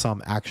say that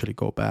some actually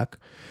go back,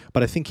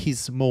 but I think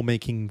he's more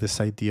making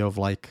this idea of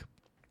like,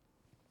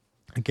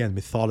 again,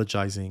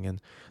 mythologizing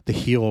and the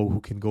hero who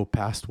can go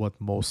past what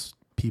most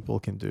people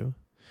can do.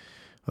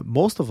 But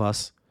most of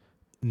us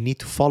need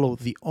to follow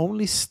the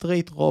only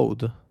straight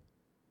road,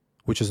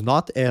 which is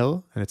not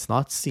L and it's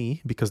not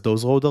C, because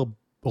those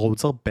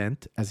roads are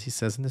bent, as he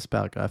says in this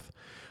paragraph,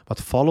 but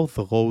follow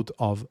the road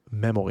of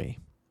memory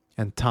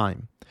and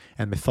time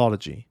and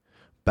mythology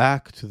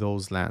back to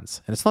those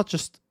lands. And it's not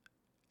just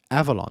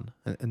Avalon.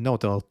 And no,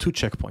 there are 2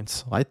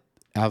 checkpoints, right?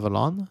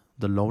 Avalon,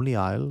 the Lonely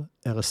Isle,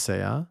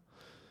 Eressëa,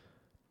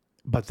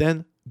 but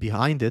then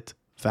behind it,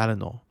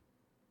 Valinor.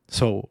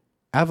 So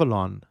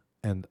Avalon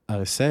and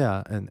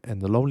Eressëa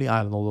and the Lonely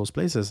Isle and all those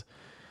places,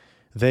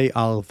 they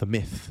are the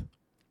myth,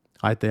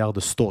 right? They are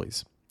the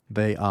stories.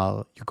 They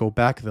are, you go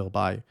back there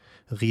by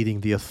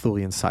reading the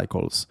Arthurian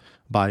cycles,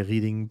 by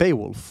reading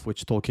Beowulf,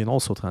 which Tolkien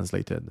also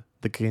translated,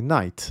 The Green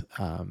Knight,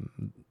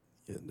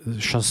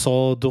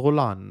 Chanson de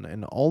Roland,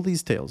 and all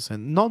these tales,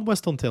 and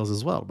non-Western tales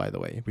as well, by the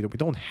way. We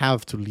don't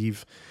have to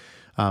leave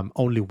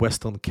only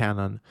Western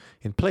canon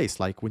in place.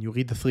 Like when you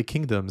read the Three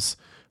Kingdoms,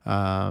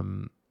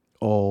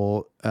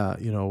 or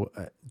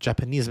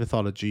Japanese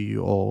mythology,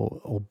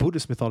 or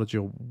Buddhist mythology,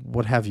 or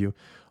what have you,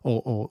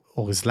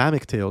 or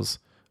Islamic tales,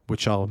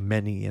 which are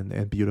many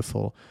and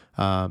beautiful,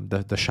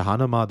 the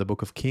Shahnameh, the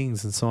Book of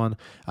Kings, and so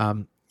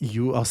on.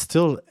 You are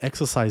still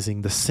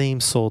exercising the same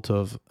sort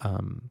of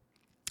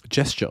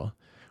gesture,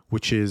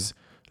 which is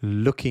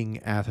looking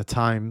at a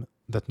time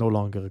that no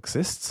longer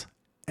exists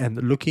and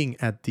looking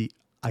at the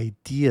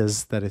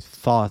ideas that it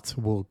thought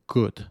were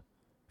good.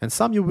 And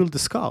some you will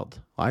discard,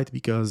 right?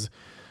 Because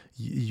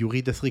you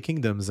read the Three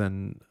Kingdoms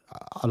and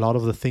a lot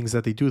of the things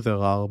that they do there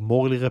are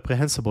morally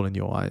reprehensible in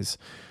your eyes.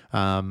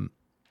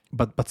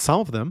 But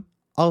some of them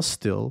are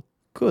still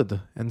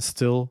good and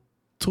still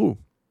true.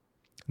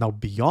 Now,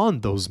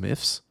 beyond those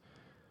myths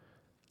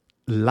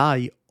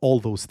lie all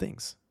those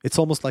things. It's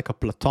almost like a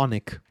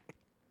Platonic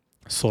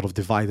sort of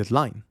divided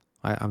line.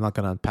 I'm not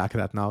going to unpack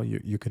that now.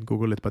 You can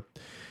Google it. But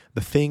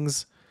the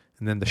things,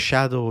 and then the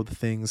shadow of the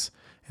things,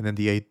 and then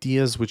the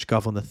ideas which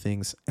govern the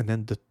things, and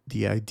then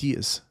the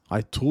ideas,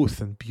 right?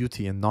 Truth and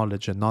beauty and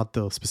knowledge, and not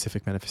the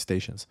specific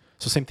manifestations.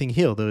 So same thing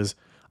here. There is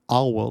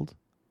our world,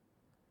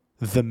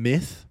 the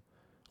myth,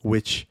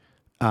 which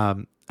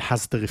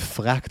has the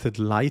refracted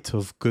light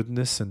of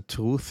goodness and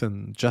truth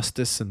and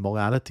justice and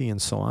morality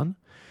and so on.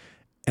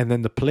 And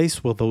then the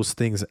place where those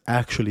things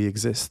actually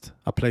exist,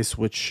 a place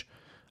which,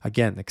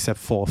 again, except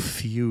for a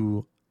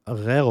few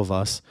rare of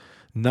us,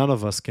 none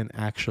of us can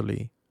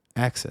actually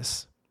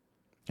access.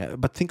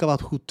 But think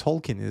about who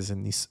Tolkien is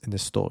in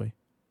this story,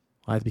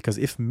 right? Because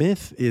if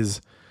myth is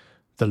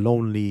the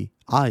Lonely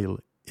Isle,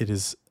 it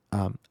is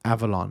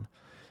Avalon,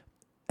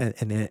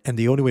 and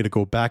the only way to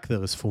go back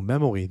there is through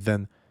memory,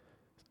 then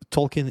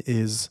Tolkien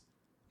is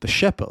the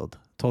shepherd.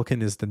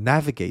 Tolkien is the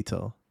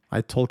navigator,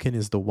 right? Tolkien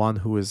is the one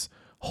who is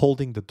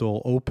holding the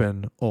door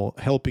open or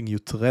helping you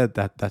tread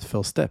that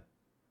first step.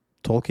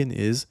 Tolkien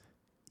is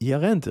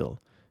Eärendil.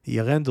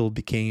 Eärendil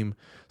became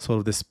sort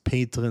of this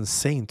patron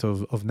saint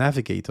of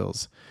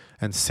navigators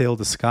and sailed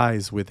the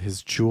skies with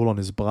his jewel on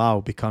his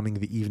brow, becoming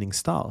the evening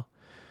star.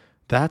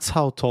 That's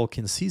how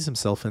Tolkien sees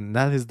himself, and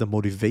that is the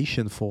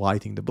motivation for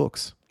writing the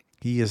books.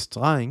 He is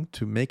trying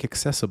to make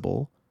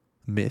accessible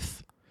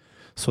myth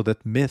so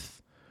that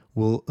myth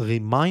will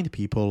remind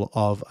people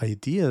of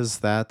ideas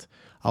that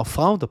are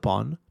frowned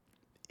upon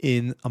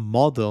in a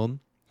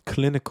modern,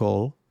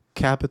 clinical,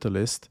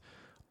 capitalist,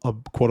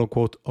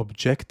 quote-unquote,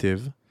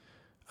 objective,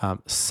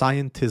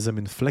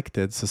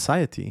 scientism-inflected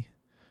society,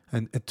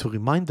 and to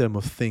remind them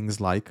of things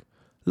like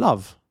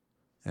love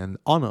and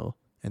honor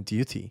and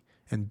duty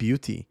and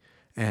beauty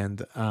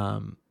and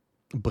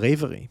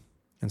bravery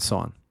and so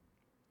on,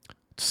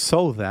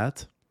 so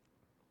that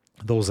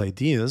those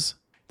ideas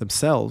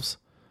themselves,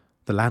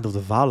 the land of the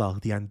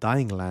Valar, the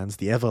undying lands,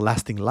 the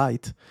everlasting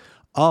light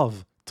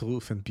of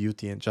truth and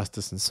beauty and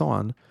justice and so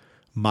on,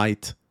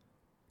 might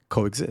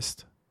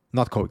coexist.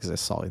 Not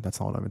coexist, sorry, that's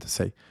not what I meant to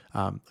say.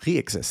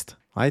 Re-exist,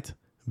 right?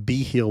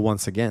 Be here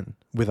once again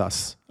with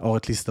us, or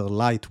at least their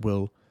light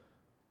will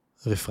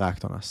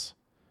refract on us.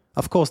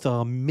 Of course, there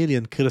are a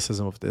million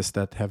criticisms of this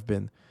that have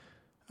been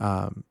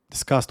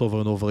discussed over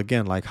and over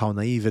again, like how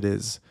naive it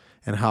is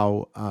and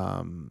how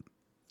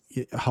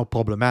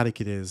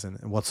problematic it is, and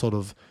what sort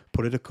of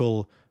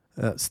political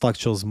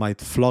structures might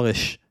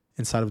flourish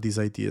inside of these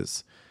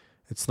ideas.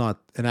 It's not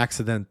an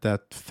accident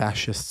that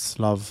fascists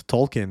love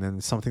Tolkien, and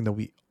it's something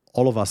that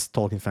all of us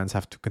Tolkien fans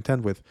have to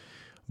contend with.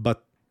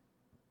 But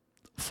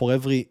for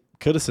every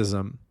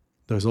criticism,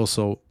 there's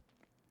also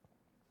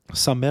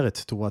some merit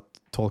to what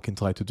Tolkien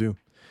tried to do.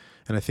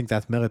 And I think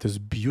that merit is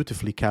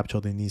beautifully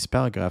captured in these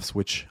paragraphs,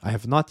 which I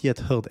have not yet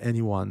heard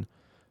anyone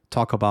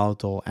talk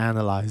about or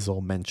analyze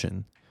or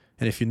mention.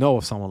 And if you know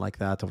of someone like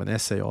that, of an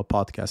essay or a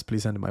podcast,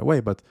 please send it my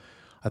way. But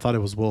I thought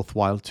it was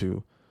worthwhile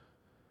to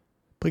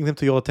bring them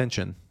to your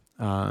attention,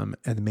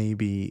 and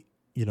maybe,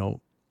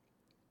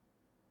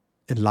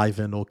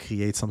 enliven or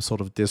create some sort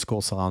of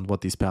discourse around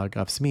what these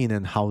paragraphs mean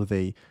and how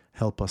they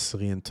help us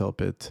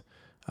reinterpret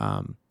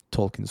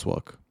Tolkien's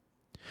work.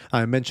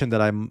 I mentioned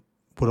that I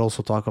would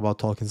also talk about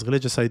Tolkien's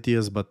religious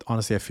ideas, but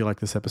honestly, I feel like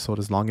this episode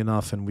is long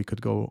enough and we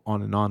could go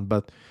on and on.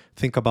 But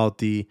think about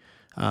the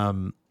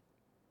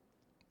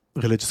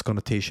religious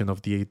connotation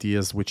of the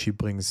ideas which he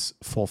brings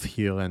forth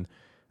here, and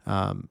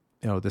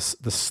this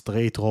the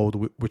straight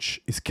road,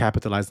 which is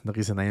capitalized. And the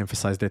reason I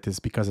emphasize that is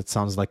because it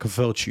sounds like a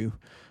virtue,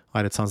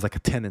 right? It sounds like a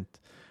tenant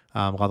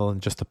rather than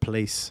just a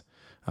place.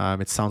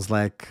 It sounds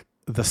like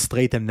the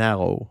straight and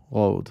narrow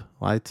road,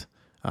 right?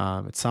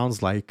 It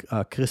sounds like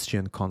a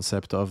Christian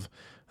concept of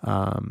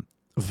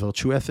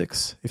virtue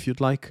ethics, if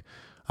you'd like.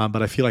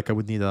 But I feel like I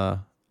would need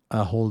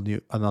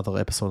another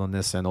episode on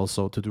this, and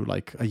also to do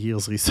like a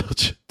year's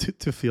research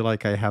to feel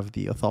like I have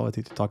the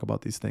authority to talk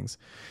about these things.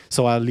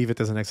 So I'll leave it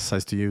as an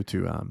exercise to you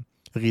to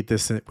read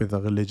this with a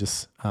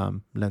religious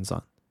lens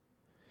on.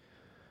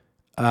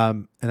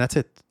 And that's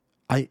it.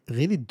 I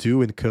really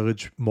do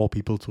encourage more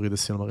people to read the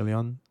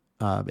Silmarillion.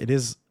 It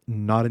is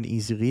not an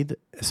easy read,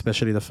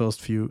 especially the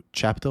first few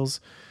chapters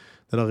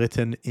that are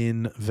written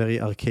in very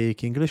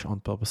archaic English, on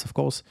purpose, of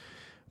course.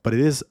 But it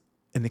is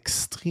an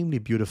extremely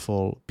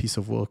beautiful piece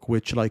of work,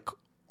 which, like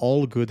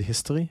all good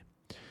history,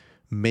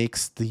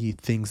 makes the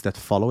things that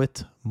follow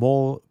it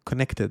more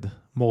connected,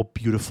 more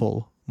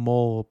beautiful,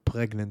 more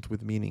pregnant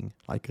with meaning.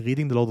 Like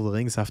reading The Lord of the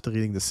Rings after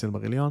reading the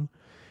Silmarillion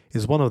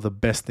is one of the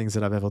best things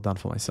that I've ever done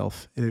for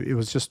myself. It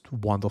was just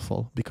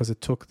wonderful because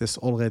it took this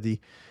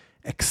already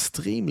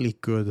extremely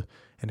good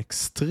and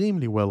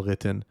extremely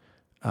well-written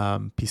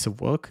piece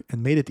of work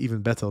and made it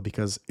even better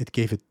because it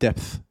gave it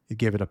depth, it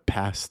gave it a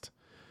past,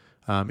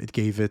 it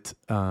gave it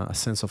a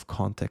sense of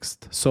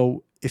context.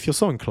 So if you're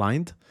so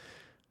inclined,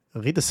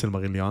 read the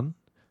Silmarillion,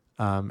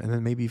 and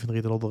then maybe even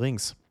read The Lord of the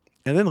Rings,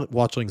 and then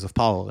watch Rings of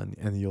Power,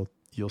 and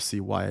you'll see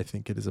why I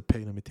think it is a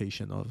pale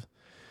imitation of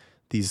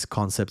these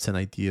concepts and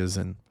ideas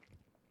and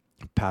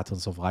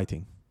patterns of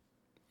writing.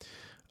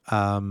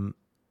 And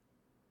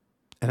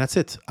that's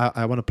it.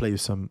 I want to play you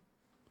some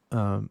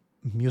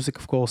music,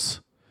 of course.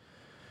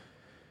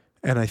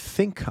 And I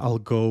think I'll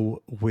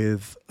go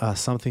with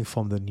something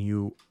from the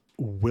new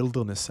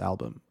Wilderness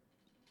album.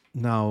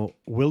 Now,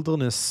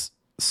 Wilderness,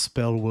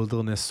 spell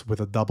wilderness with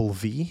a double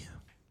V.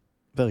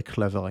 Very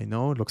clever, I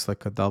know. It looks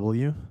like a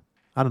W.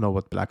 I don't know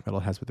what black metal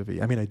has with a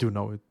V. I mean, I do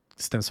know it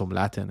stems from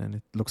Latin and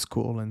it looks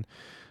cool and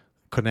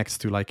connects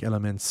to like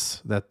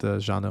elements that the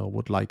genre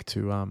would like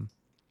to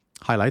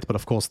highlight. But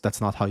of course,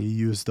 that's not how you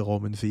use the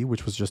Roman V,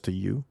 which was just a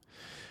U.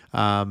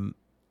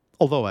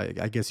 Although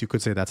I guess you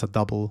could say that's a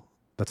W,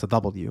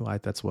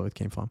 right? That's where it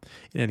came from.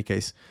 In any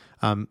case,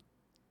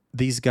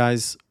 these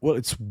guys, well,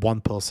 it's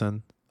one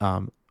person,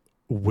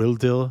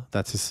 Wildir,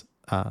 that's his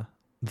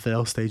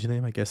their stage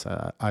name, I guess.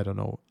 I don't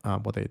know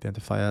what they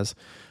identify as.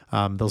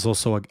 There's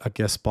also a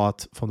guest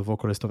spot from the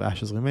vocalist of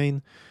Ashes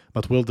Remain,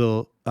 but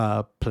Wildir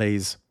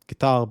plays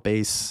guitar,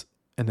 bass,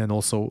 and then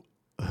also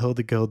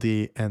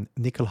hurdy-gurdy and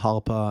nickel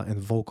harpa and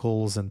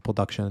vocals and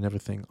production and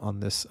everything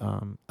on this,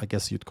 I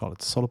guess you'd call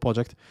it a solo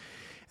project.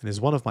 And is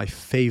one of my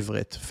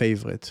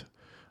favorite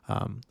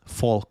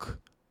folk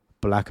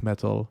black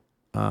metal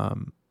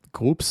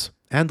groups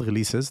and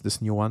releases,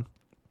 this new one,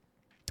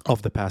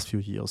 of the past few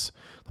years.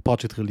 The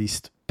project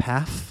released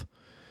Path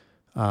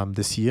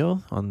this year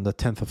on the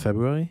 10th of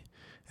February,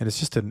 and it's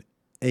just an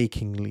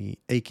achingly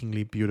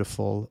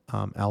beautiful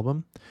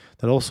album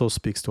that also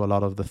speaks to a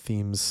lot of the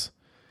themes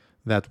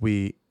that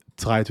we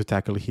try to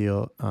tackle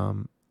here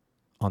on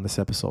this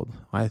episode,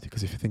 right?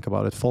 Because if you think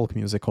about it, folk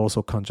music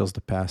also conjures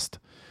the past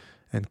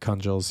and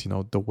conjures,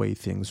 the way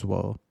things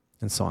were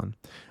and so on.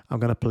 I'm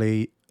going to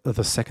play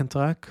the second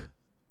track,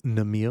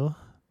 Namir,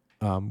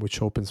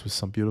 which opens with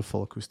some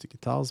beautiful acoustic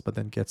guitars, but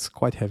then gets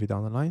quite heavy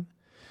down the line.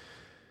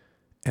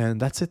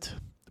 And that's it.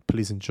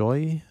 Please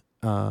enjoy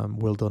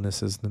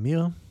Wilderness's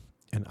Namir,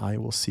 and I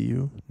will see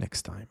you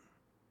next time.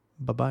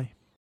 Bye-bye.